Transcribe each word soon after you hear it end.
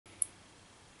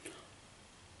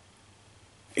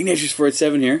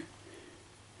Ignatius487 here.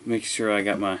 Make sure I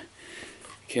got my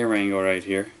camera angle right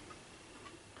here.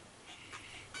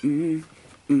 Oh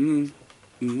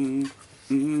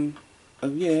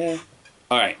yeah.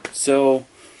 Alright, so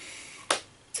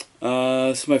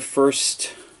this is my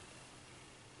first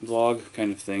vlog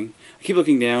kind of thing. I keep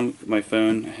looking down. My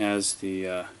phone has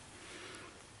the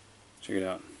check it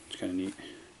out. It's kind of neat.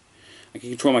 I can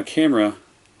control my camera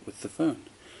with the phone.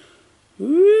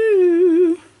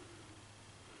 Woo!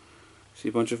 See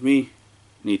a bunch of me.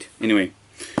 Neat. Anyway,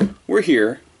 we're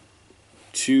here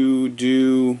to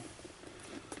do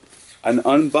an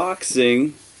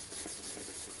unboxing,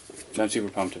 which I'm super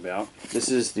pumped about. This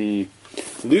is the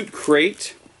Loot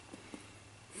Crate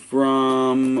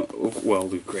from, well,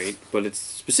 Loot Crate, but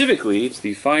it's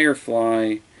the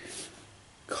Firefly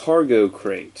cargo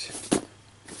crate.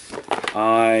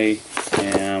 I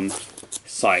am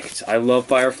psyched. I love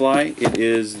Firefly. It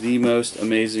is the most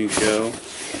amazing show.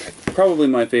 Probably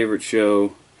my favorite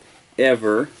show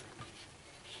ever.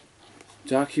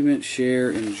 Document, share,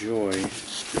 enjoy.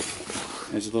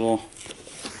 There's some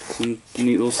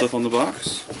neat little stuff on the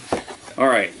box.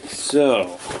 Alright,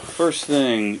 so first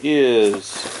thing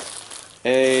is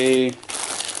a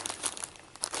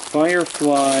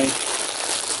Firefly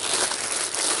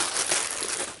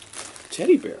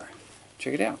teddy bear.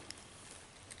 Check it out.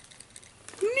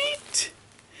 Neat!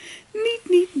 Neat,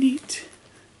 neat, neat.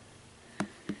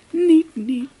 Neat,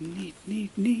 neat, neat,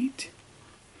 neat, neat.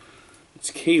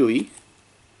 It's Kaylee.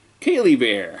 Kaylee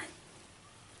Bear.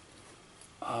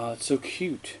 It's so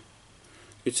cute.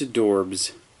 It's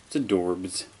adorbs. It's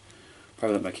adorbs.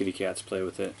 Probably let my kitty cats play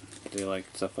with it. They like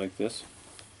stuff like this.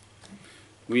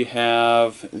 We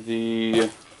have the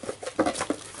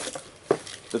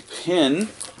pin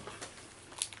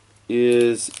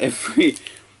is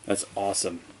that's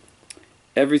awesome.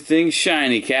 Everything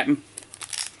shiny, Captain.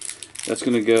 That's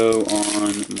gonna go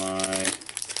on my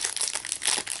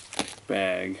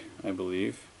bag, I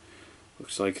believe.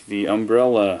 Looks like the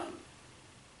umbrella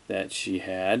that she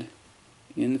had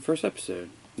in the first episode.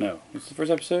 No, it's the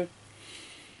first episode?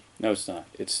 No, it's not.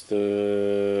 It's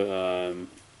the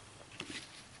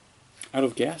Out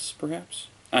of Gas, perhaps?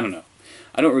 I don't know.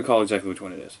 I don't recall exactly which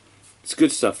one it is. It's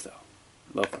good stuff, though.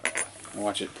 Love Firefly. I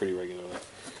watch it pretty regularly.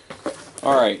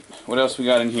 Alright, what else we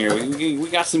got in here? We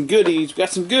got some goodies. We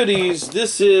got some goodies.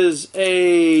 This is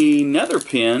another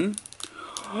pin.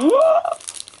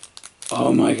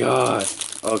 Oh my god.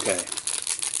 Okay.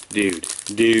 Dude.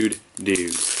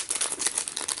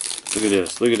 Look at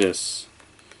this. Look at this.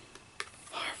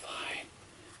 Firefly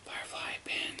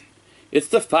pin. It's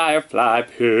the Firefly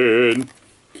pin.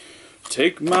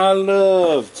 Take my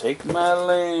love, take my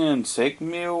land, take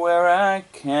me where I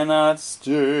cannot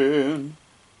stand.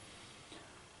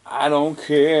 I don't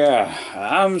care,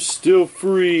 I'm still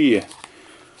free.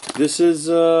 This is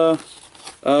some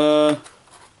kind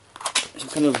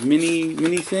of mini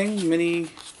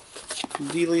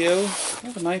dealio. I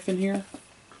have a knife in here.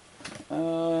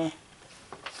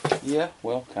 Yeah,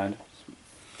 well, kind of.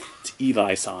 It's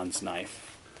Eli-san's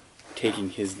knife. I'm taking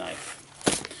his knife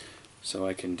so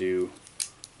I can do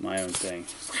my own thing.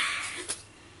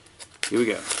 Here we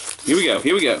go. Here we go.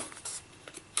 Here we go.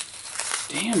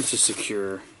 Damn, it's just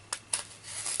secure.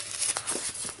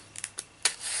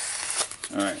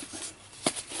 Alright.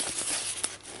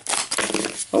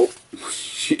 Oh,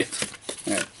 shit.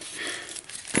 Alright.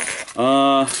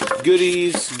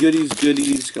 Goodies.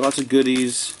 Got lots of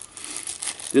goodies.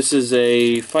 This is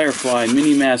a Firefly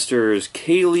Mini Masters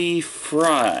Kaylee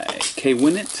Fry.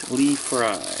 K-Winnett Lee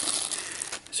Fry.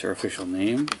 That's her official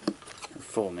name. Her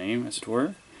full name, as it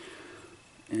were.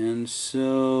 And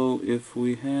so, if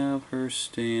we have her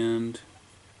stand...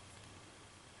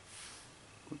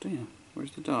 Oh, damn.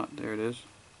 Where's the dot? There it is.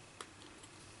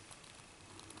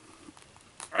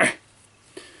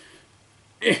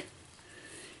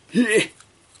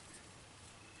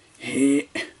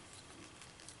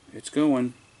 It's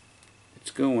going.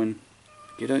 It's going.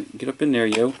 Get up in there,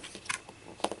 yo.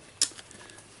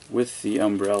 With the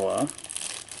umbrella,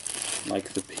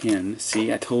 like the pin.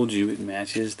 See, I told you it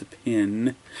matches the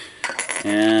pin.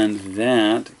 And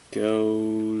that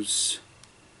goes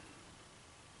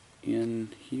in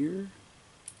here.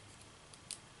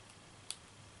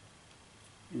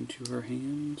 Into her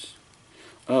hands.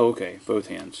 Oh, okay, both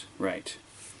hands. Right.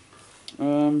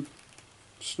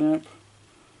 Snap.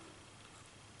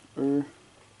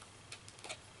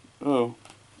 Oh,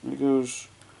 it goes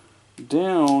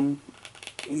down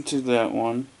into that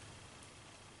one.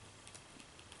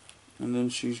 And then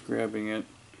she's grabbing it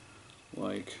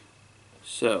like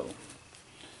so.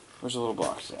 Where's the little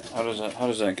box at? How does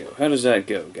that go? How does that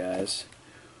go, guys?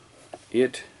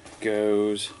 It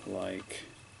goes like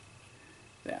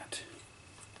that.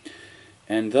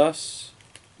 And thus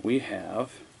we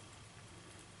have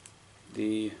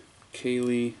the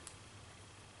Kaylee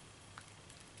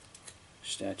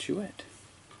statuette.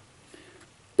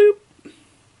 Boop!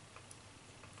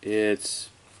 It's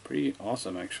pretty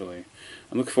awesome, actually.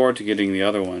 I'm looking forward to getting the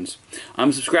other ones. I'm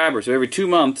a subscriber, so every 2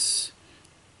 months,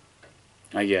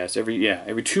 I guess,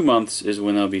 every 2 months is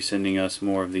when they'll be sending us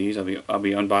more of these. I'll be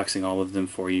unboxing all of them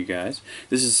for you guys.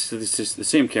 This is the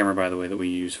same camera, by the way, that we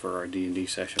use for our D&D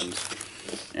sessions,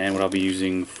 and what I'll be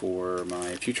using for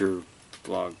my future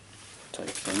vlog type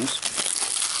things.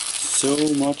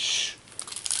 So much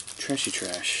trashy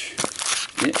trash.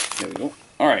 Yeah, there we go.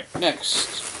 Alright,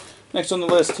 next on the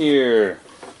list here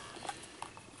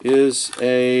is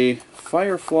a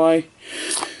Firefly.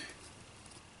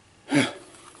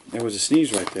 There was a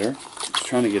sneeze right there. I was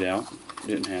trying to get out. It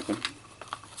didn't happen.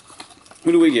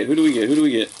 Who do we get? Who do we get? Who do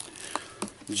we get?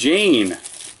 Jane.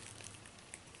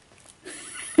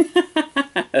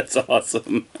 That's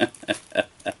awesome.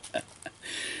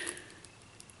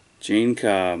 Jane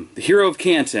Cobb. The hero of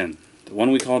Canton. The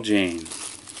one we call Jane.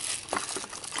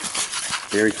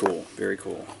 Very cool. Very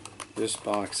cool. This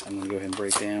box I'm going to go ahead and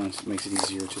break down so it makes it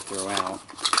easier to throw out.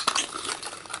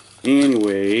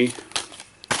 Anyway.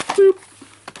 Boop.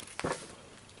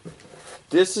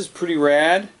 This is pretty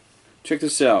rad. Check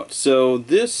this out. So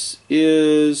this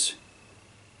is...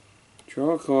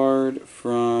 Draw a card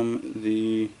from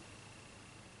the...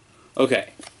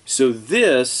 Okay. So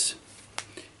this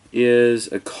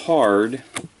is a card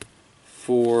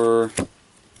for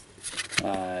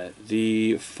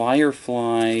the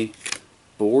Firefly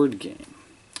board game,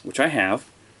 which I have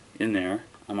in there.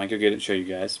 I might go get it and show you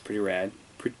guys. Pretty rad.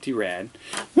 Pretty rad.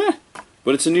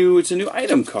 But it's a new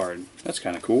item card. That's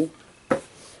kind of cool.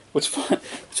 What's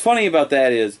funny about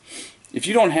that is, if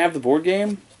you don't have the board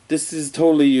game, this is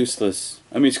totally useless.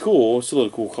 I mean, it's cool. It's still a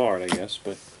cool card, I guess,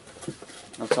 but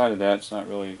outside of that, it's not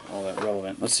really all that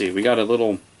relevant. Let's see. We got a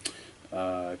little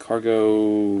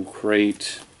cargo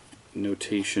crate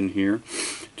notation here.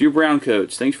 Dear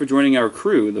Browncoats, thanks for joining our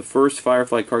crew. The first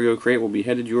Firefly cargo crate will be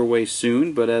headed your way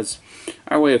soon, but as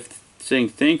our way of saying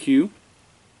thank you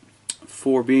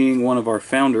for being one of our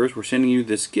founders, we're sending you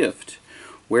this gift.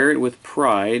 Wear it with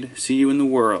pride. See you in the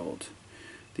world.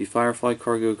 The Firefly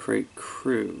cargo crate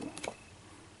crew.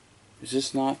 Is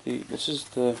this not the... This is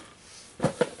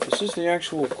the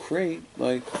actual crate.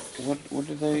 Like, what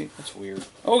do they... That's weird.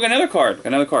 Oh, we got another card. Got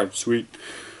another card. Sweet.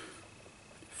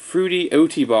 Fruity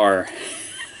OT bar.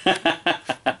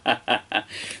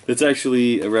 That's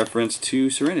actually a reference to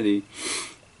Serenity.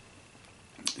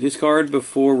 Discard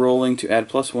before rolling to add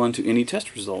 +1 to any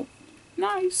test result.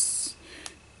 Nice.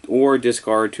 Or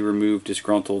discard to remove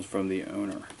disgruntled from the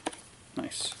owner.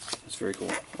 Nice. That's very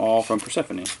cool. All from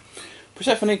Persephone.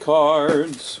 Persephone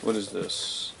cards. What is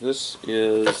this? This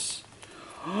is...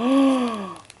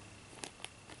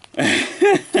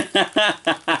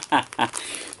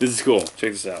 This is cool.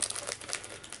 Check this out.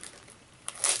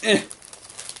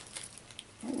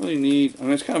 Not really neat. I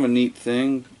mean, it's kind of a neat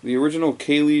thing. The original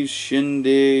Kaylee's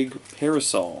Shindig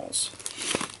parasols.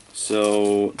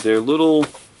 So they're little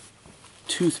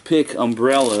toothpick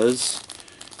umbrellas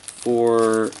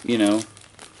for, you know,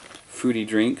 fruity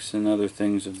drinks and other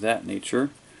things of that nature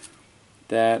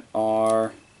that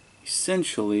are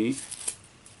essentially...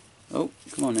 Oh,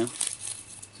 come on now.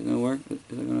 Is it gonna work? Is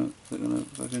it gonna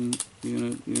fucking...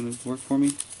 You gonna work for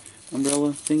me?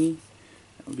 Umbrella thingy?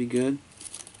 That would be good.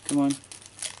 Come on.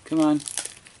 Come on.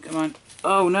 Come on.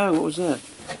 Oh no, what was that?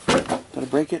 Did I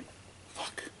break it?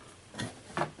 Fuck.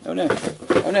 Oh no.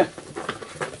 Oh no.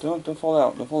 Don't fall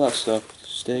out. Don't fall out, stuff.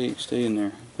 Stay in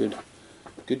there. Good.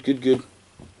 Good.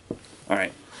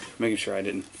 Alright. Making sure I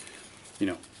didn't, you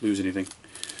know, lose anything.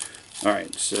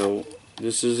 Alright, so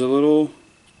this is a little...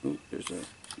 Oh, there's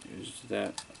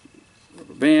that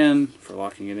rubber band for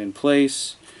locking it in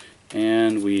place.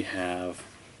 And we have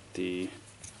the...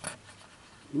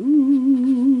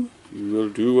 Ooh, you will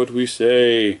do what we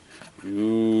say.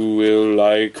 You will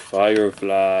like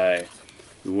Firefly.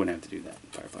 You wouldn't have to do that.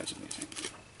 Firefly's amazing.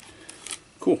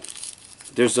 Cool.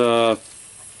 There's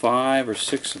 5 or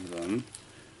 6 of them.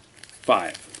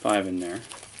 5 in there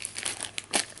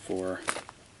for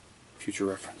future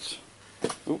reference.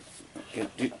 Oh,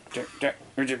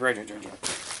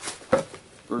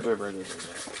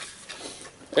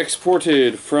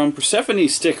 exported from Persephone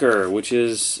sticker, which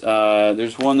is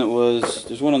there's one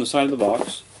on the side of the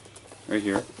box right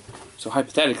here. So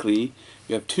hypothetically,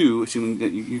 you have 2, assuming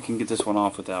that you can get this one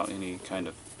off without any kind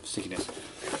of stickiness.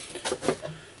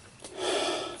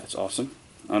 That's awesome.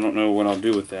 I don't know what I'll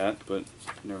do with that, but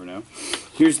you never know.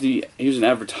 Here's an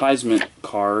advertisement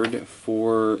card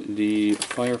for the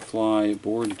Firefly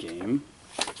board game.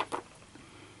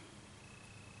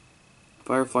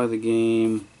 Firefly the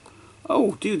game.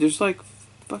 Oh, dude, there's like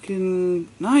fucking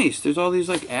nice. There's all these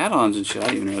like add-ons and shit. I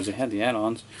didn't even realize they had the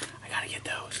add-ons. I gotta get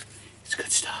those. It's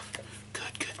good stuff.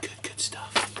 Good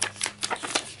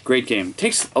stuff. Great game.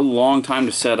 Takes a long time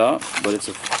to set up, but it's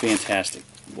a fantastic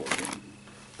board game.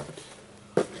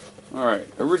 Alright,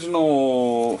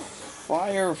 original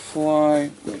Firefly.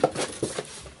 Wait,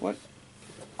 what?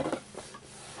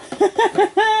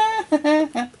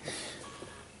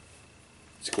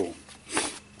 It's cool.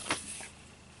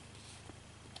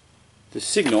 The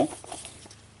signal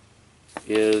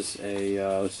is a,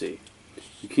 let's see,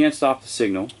 You Can't Stop the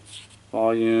Signal,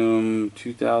 volume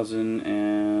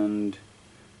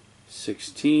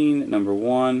 2016, number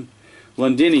 1,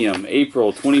 Londinium,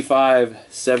 April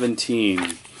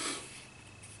 2517.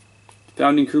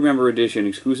 Founding crew member edition,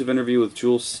 exclusive interview with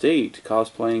Jewel State,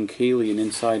 cosplaying Kaylee, an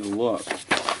inside look.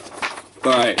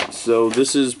 Alright, so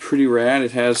this is pretty rad.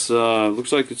 It has,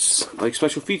 looks like it's like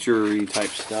special feature-y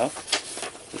type stuff.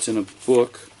 It's in a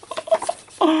book.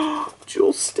 Oh,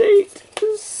 Jewel State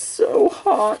is so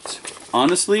hot.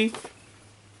 Honestly,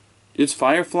 it's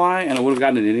Firefly, and I would have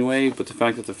gotten it anyway, but the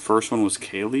fact that the first one was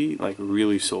Kaylee, like,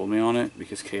 really sold me on it,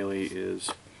 because Kaylee is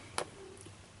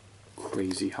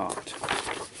crazy hot.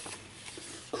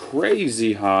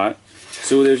 Crazy hot.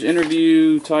 So there's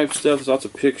interview type stuff, there's lots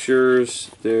of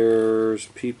pictures, there's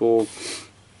people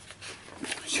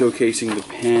showcasing the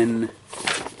pen,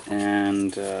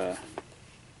 and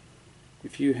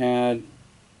if you had...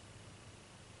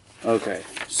 Okay,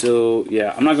 so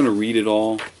yeah, I'm not going to read it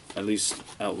all, at least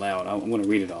out loud. I'm going to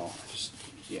read it all. Just,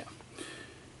 yeah.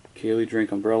 Kaylee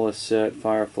Drink Umbrella Set,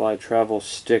 Firefly Travel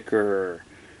Sticker,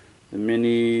 the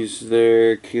minis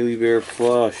there, Kaylee Bear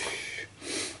Plush.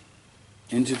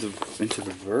 Into the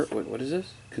vert. What is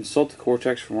this? Consult the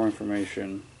Cortex for more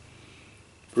information.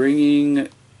 Bringing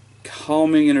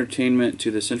calming entertainment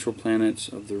to the central planets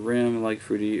of the rim, like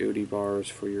fruity OD bars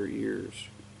for your ears.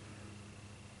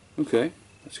 Okay,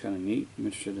 that's kind of neat. I'm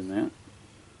interested in that.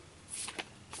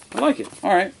 I like it.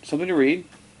 All right, something to read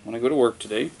when I go to work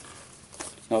today.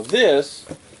 Now this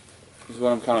is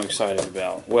what I'm kind of excited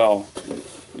about. Well,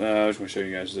 I just want to show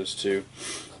you guys this too.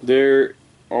 There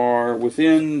are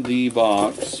within the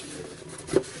box,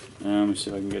 let me see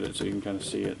if I can get it so you can kind of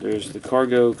see it. There's the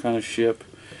cargo kind of ship.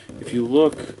 If you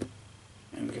look,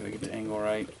 I'm gonna get the angle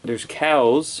right. There's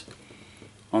cows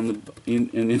on the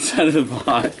inside of the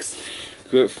box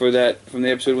for that from the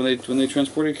episode when they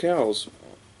transported cows.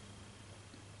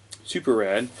 Super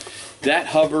rad. That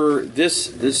hover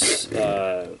this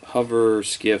hover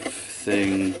skiff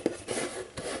thing.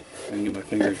 If I can get my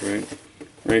fingers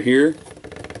right here.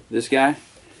 This guy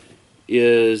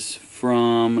is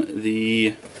from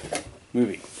the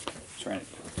movie. That's right.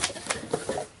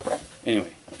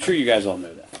 Anyway, I'm sure you guys all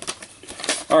know that.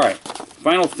 Alright,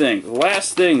 final thing. The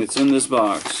last thing that's in this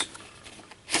box.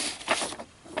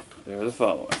 They're the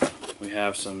following. We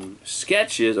have some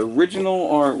sketches, original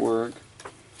artwork,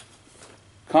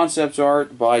 concept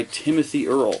art by Timothy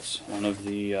Earls, one of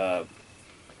the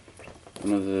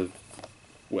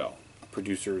well,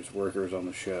 producers, workers on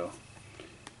the show.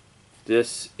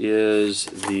 This is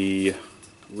the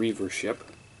Reaver ship,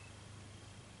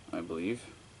 I believe.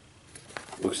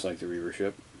 Looks like the Reaver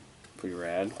ship. Pretty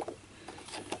rad.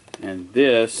 And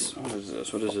this, what is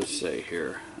this? What does this say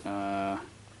here?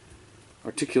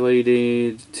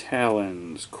 Articulated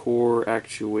talons, core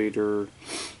actuator.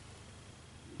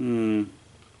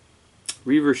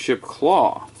 Reaver ship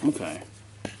claw. Okay.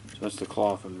 So that's the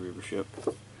claw from the Reaver ship.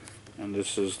 And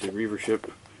this is the Reaver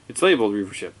ship. It's labeled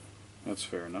Reaver ship. That's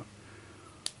fair enough.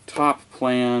 Top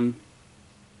plan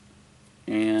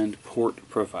and port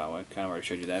profile. I kind of already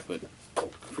showed you that, but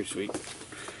pretty sweet.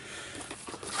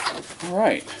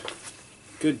 Alright.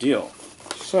 Good deal.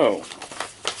 So,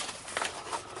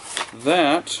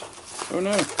 that... Oh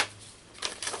no.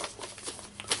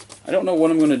 I don't know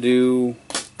what I'm going to do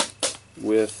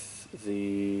with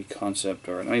the concept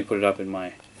art. Let me put it up in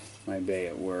my bay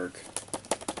at work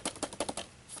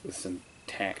with some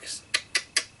tacks.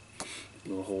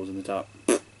 Little holes in the top.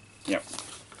 Yep.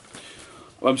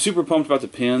 Well, I'm super pumped about the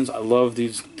pins. I love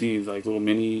these like little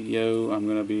mini yo. I'm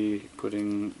gonna be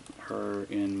putting her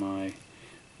in my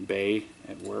bay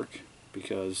at work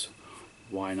because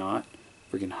why not?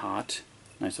 Freaking hot.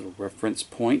 Nice little reference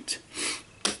point.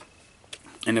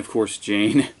 And of course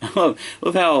Jane. I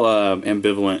love how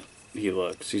ambivalent he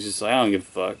looks. He's just like, I don't give a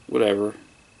fuck. Whatever.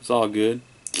 It's all good.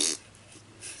 It's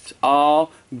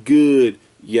all good,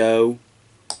 yo.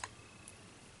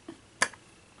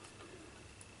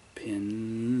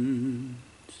 pins.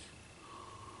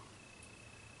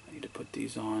 I need to put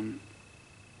these on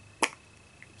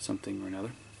something or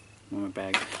another. On my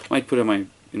bag. Might put it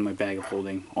in my bag of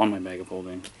holding. On my bag of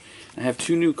holding. I have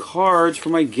 2 new cards for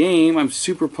my game. I'm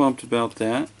super pumped about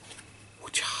that.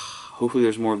 Hopefully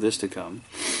there's more of this to come.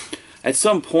 At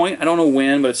some point, I don't know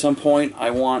when, but at some point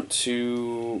I want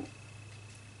to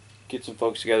get some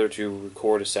folks together to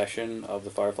record a session of the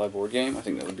Firefly board game. I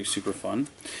think that would be super fun.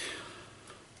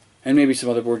 And maybe some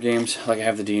other board games, like I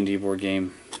have the D&D board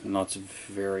game and lots of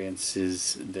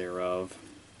variances thereof.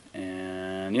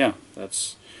 And yeah,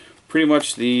 that's pretty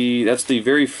much that's the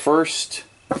very first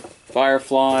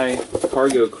Firefly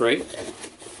cargo crate.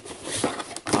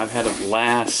 I've had a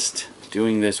blast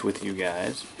doing this with you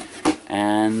guys.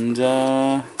 And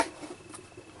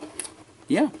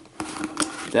yeah,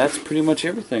 that's pretty much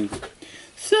everything.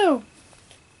 So,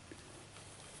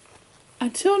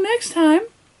 until next time,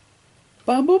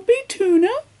 Bumblebee Tuna,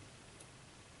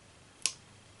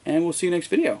 and we'll see you next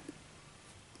video.